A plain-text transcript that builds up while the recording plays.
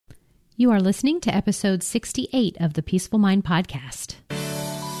You are listening to episode 68 of the Peaceful Mind Podcast.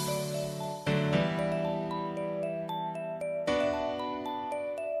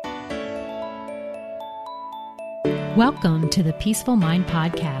 Welcome to the Peaceful Mind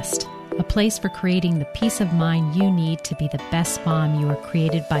Podcast, a place for creating the peace of mind you need to be the best mom you are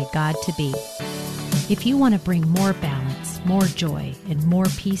created by God to be. If you want to bring more balance, more joy, and more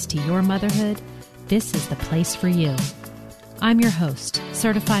peace to your motherhood, this is the place for you. I'm your host,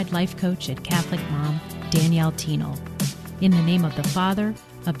 certified life coach and Catholic mom, Danielle Teno. In the name of the Father,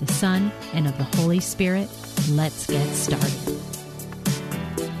 of the Son, and of the Holy Spirit, let's get started.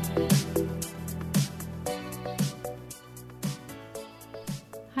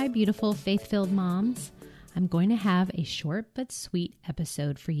 Hi, beautiful faith-filled moms. I'm going to have a short but sweet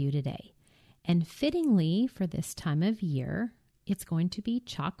episode for you today. And fittingly for this time of year, it's going to be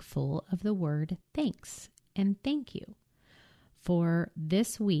chock full of the word thanks and thank you. For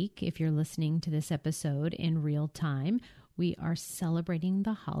this week, if you're listening to this episode in real time, we are celebrating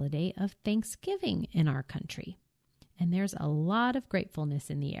the holiday of Thanksgiving in our country. And there's a lot of gratefulness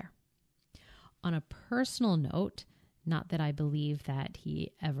in the air. On a personal note, not that I believe that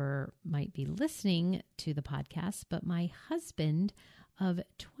he ever might be listening to the podcast, but my husband of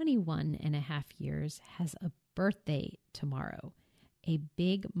 21 and a half years has a birthday tomorrow, a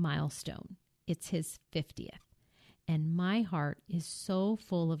big milestone. It's his 50th. And my heart is so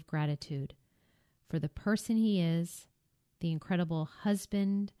full of gratitude for the person he is, the incredible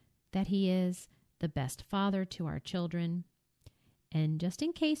husband that he is, the best father to our children. And just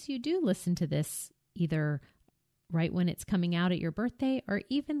in case you do listen to this, either right when it's coming out at your birthday or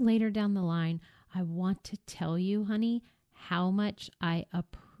even later down the line, I want to tell you, honey, how much I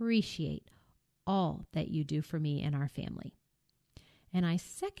appreciate all that you do for me and our family. And I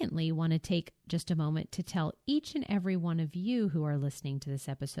secondly want to take just a moment to tell each and every one of you who are listening to this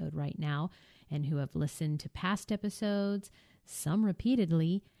episode right now and who have listened to past episodes, some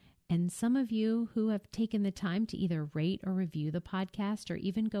repeatedly, and some of you who have taken the time to either rate or review the podcast or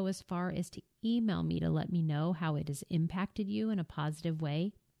even go as far as to email me to let me know how it has impacted you in a positive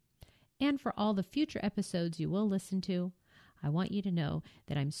way. And for all the future episodes you will listen to, I want you to know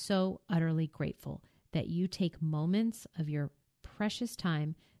that I'm so utterly grateful that you take moments of your precious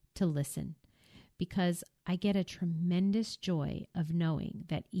time to listen, because I get a tremendous joy of knowing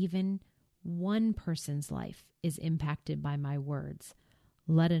that even one person's life is impacted by my words,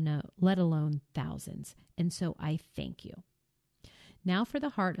 let alone thousands. And so I thank you. Now for the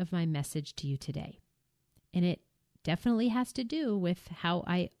heart of my message to you today. And it definitely has to do with how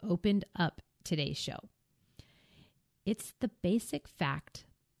I opened up today's show. It's the basic fact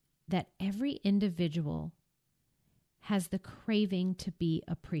that every individual has the craving to be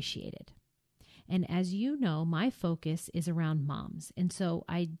appreciated. And as you know, my focus is around moms. And so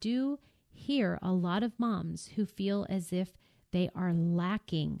I do hear a lot of moms who feel as if they are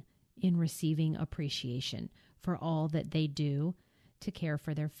lacking in receiving appreciation for all that they do to care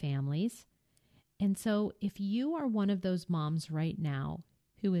for their families. And so if you are one of those moms right now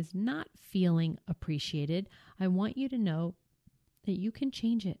who is not feeling appreciated, I want you to know that you can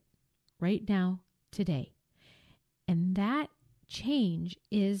change it right now, today. And that change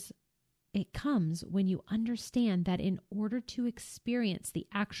it comes when you understand that in order to experience the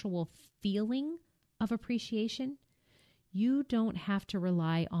actual feeling of appreciation, you don't have to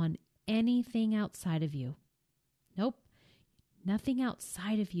rely on anything outside of you. Nope, nothing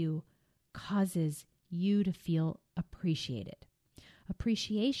outside of you causes you to feel appreciated.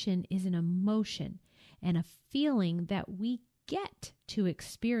 Appreciation is an emotion and a feeling that we get to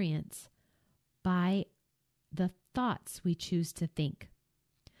experience by the thoughts we choose to think.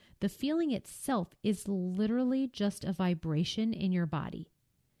 The feeling itself is literally just a vibration in your body.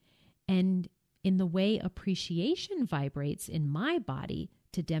 And in the way appreciation vibrates in my body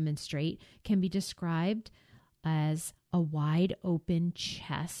to demonstrate can be described as a wide open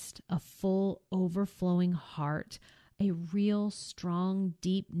chest, a full overflowing heart, a real strong,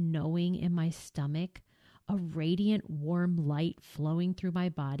 deep knowing in my stomach, a radiant, warm light flowing through my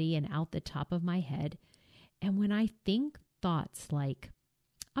body and out the top of my head. And when I think thoughts like,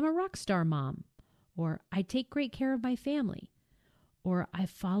 I'm a rock star mom, or I take great care of my family, or I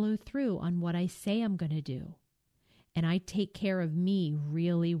follow through on what I say I'm going to do, and I take care of me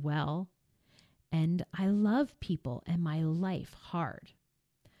really well, and I love people and my life hard.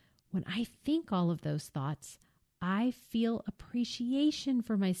 When I think all of those thoughts, I feel appreciation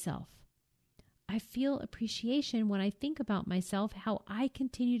for myself. I feel appreciation when I think about myself, how I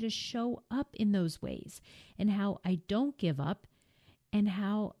continue to show up in those ways and how I don't give up and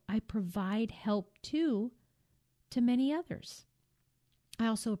how I provide help to many others. I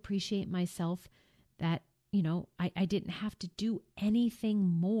also appreciate myself that, I didn't have to do anything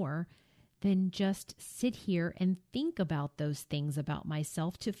more than just sit here and think about those things about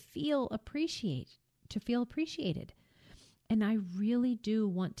myself to feel appreciated. And I really do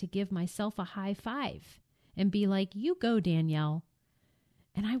want to give myself a high five and be like, you go, Danielle.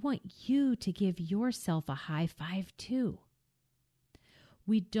 And I want you to give yourself a high five too.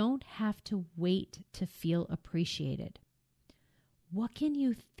 We don't have to wait to feel appreciated. What can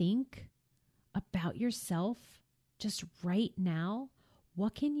you think about yourself just right now?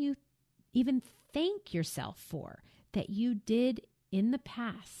 What can you even thank yourself for that you did in the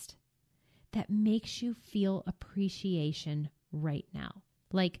past that makes you feel appreciation right now?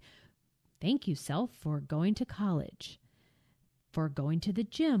 Like, thank you, self, for going to college, for going to the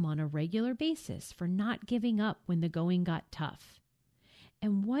gym on a regular basis, for not giving up when the going got tough.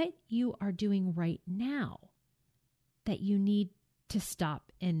 And what you are doing right now that you need to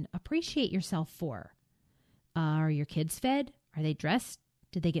stop and appreciate yourself for. Are your kids fed? Are they dressed?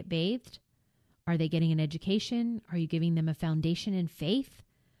 Did they get bathed? Are they getting an education? Are you giving them a foundation in faith?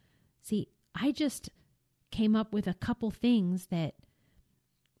 See, I just came up with a couple things that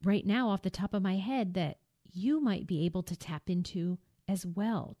right now off the top of my head that you might be able to tap into as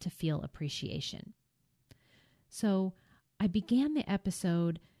well to feel appreciation. So I began the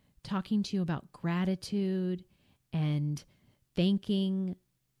episode talking to you about gratitude and thanking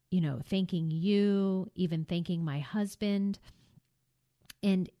you, even thanking my husband.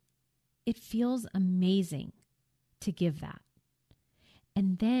 And it feels amazing to give that.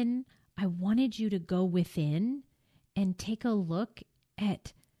 And then I wanted you to go within and take a look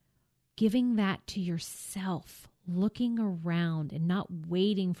at giving that to yourself, looking around and not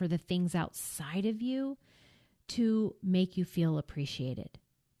waiting for the things outside of you to make you feel appreciated.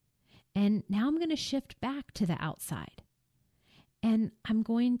 And now I'm going to shift back to the outside. And I'm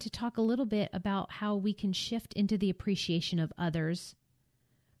going to talk a little bit about how we can shift into the appreciation of others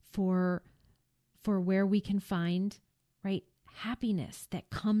for where we can find, right, happiness that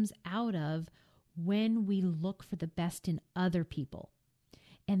comes out of when we look for the best in other people.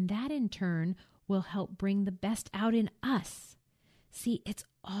 And that in turn will help bring the best out in us. See, it's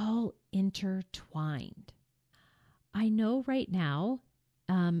all intertwined. I know right now,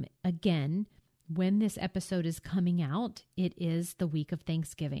 again, when this episode is coming out, it is the week of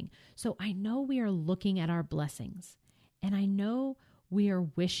Thanksgiving. So I know we are looking at our blessings, and I know we are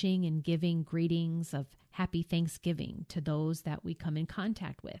wishing and giving greetings of happy Thanksgiving to those that we come in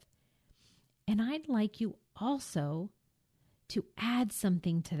contact with. And I'd like you also to add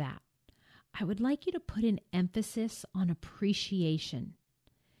something to that. I would like you to put an emphasis on appreciation.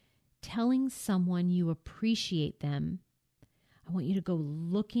 Telling someone you appreciate them. I want you to go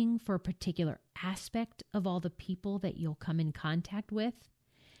looking for a particular aspect of all the people that you'll come in contact with.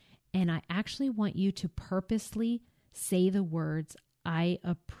 And I actually want you to purposely say the words, I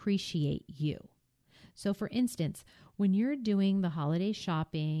appreciate you. So for instance, when you're doing the holiday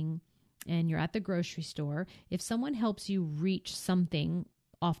shopping and you're at the grocery store, if someone helps you reach something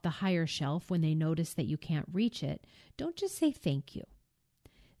off the higher shelf when they notice that you can't reach it, don't just say thank you.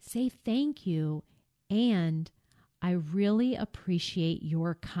 Say thank you, and I really appreciate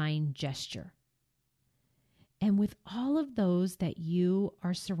your kind gesture. And with all of those that you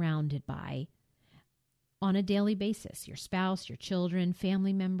are surrounded by on a daily basis, your spouse, your children,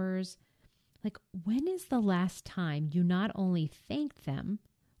 family members, like when is the last time you not only thanked them,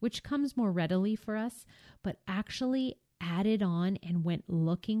 which comes more readily for us, but actually added on and went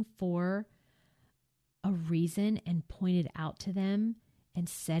looking for a reason and pointed out to them and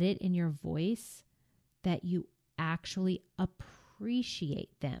said it in your voice that you actually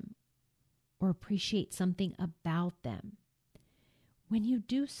appreciate them or appreciate something about them. When you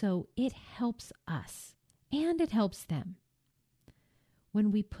do so, it helps us and it helps them.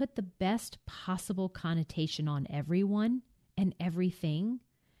 When we put the best possible connotation on everyone and everything,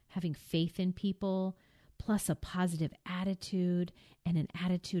 having faith in people, plus a positive attitude and an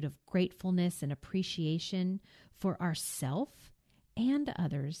attitude of gratefulness and appreciation for ourselves and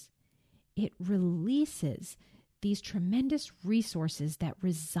others, it releases these tremendous resources that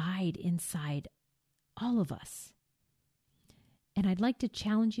reside inside all of us. And I'd like to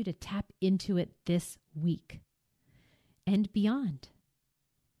challenge you to tap into it this week and beyond.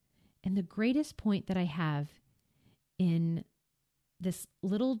 And the greatest point that I have in this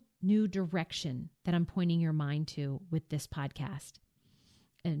little new direction that I'm pointing your mind to with this podcast,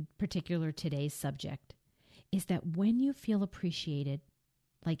 in particular today's subject, is that when you feel appreciated,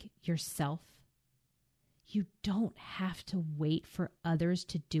 like yourself, you don't have to wait for others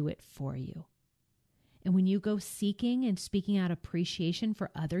to do it for you. And when you go seeking and speaking out appreciation for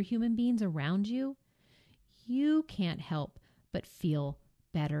other human beings around you, you can't help but feel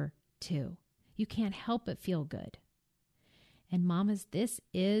better too. You can't help but feel good. And mamas, this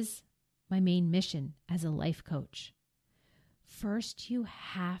is my main mission as a life coach. First, you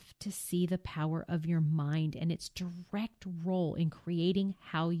have to see the power of your mind and its direct role in creating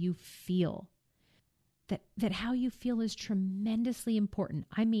how you feel. That how you feel is tremendously important.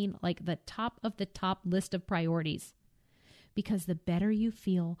 I mean, like the top of the top list of priorities. Because the better you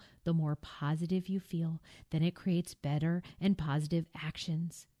feel, the more positive you feel, then it creates better and positive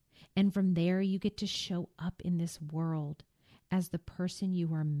actions. And from there, you get to show up in this world as the person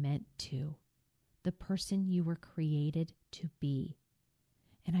you are meant to, the person you were created to be.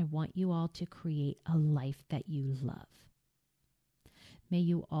 And I want you all to create a life that you love. May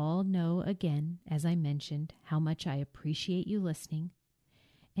you all know again, as I mentioned, how much I appreciate you listening,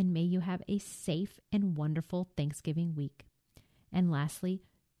 and may you have a safe and wonderful Thanksgiving week. And lastly,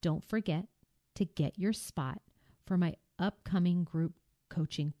 don't forget to get your spot for my upcoming group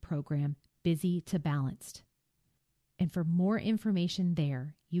coaching program, Busy to Balanced. And for more information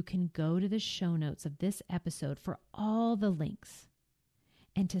there, you can go to the show notes of this episode for all the links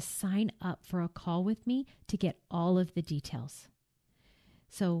and to sign up for a call with me to get all of the details.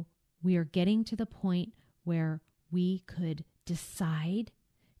 So we are getting to the point where we could decide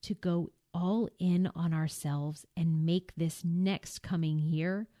to go all in on ourselves and make this next coming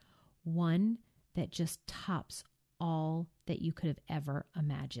year one that just tops all that you could have ever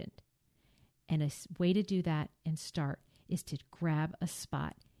imagined. And a way to do that and start is to grab a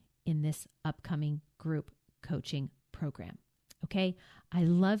spot in this upcoming group coaching program. Okay? I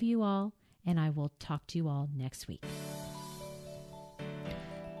love you all, and I will talk to you all next week.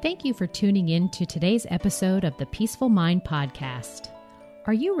 Thank you for tuning in to today's episode of the Peaceful Mind Podcast.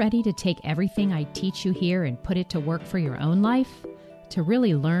 Are you ready to take everything I teach you here and put it to work for your own life? To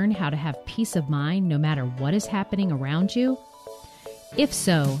really learn how to have peace of mind no matter what is happening around you? If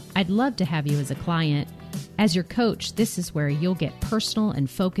so, I'd love to have you as a client. As your coach, this is where you'll get personal and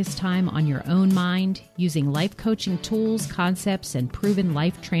focused time on your own mind using life coaching tools, concepts, and proven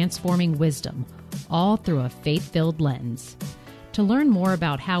life-transforming wisdom, all through a faith-filled lens. To learn more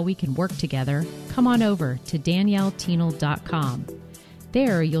about how we can work together, come on over to DanielleTienel.com.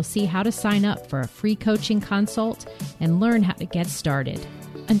 There, you'll see how to sign up for a free coaching consult and learn how to get started.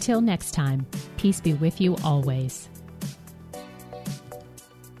 Until next time, peace be with you always.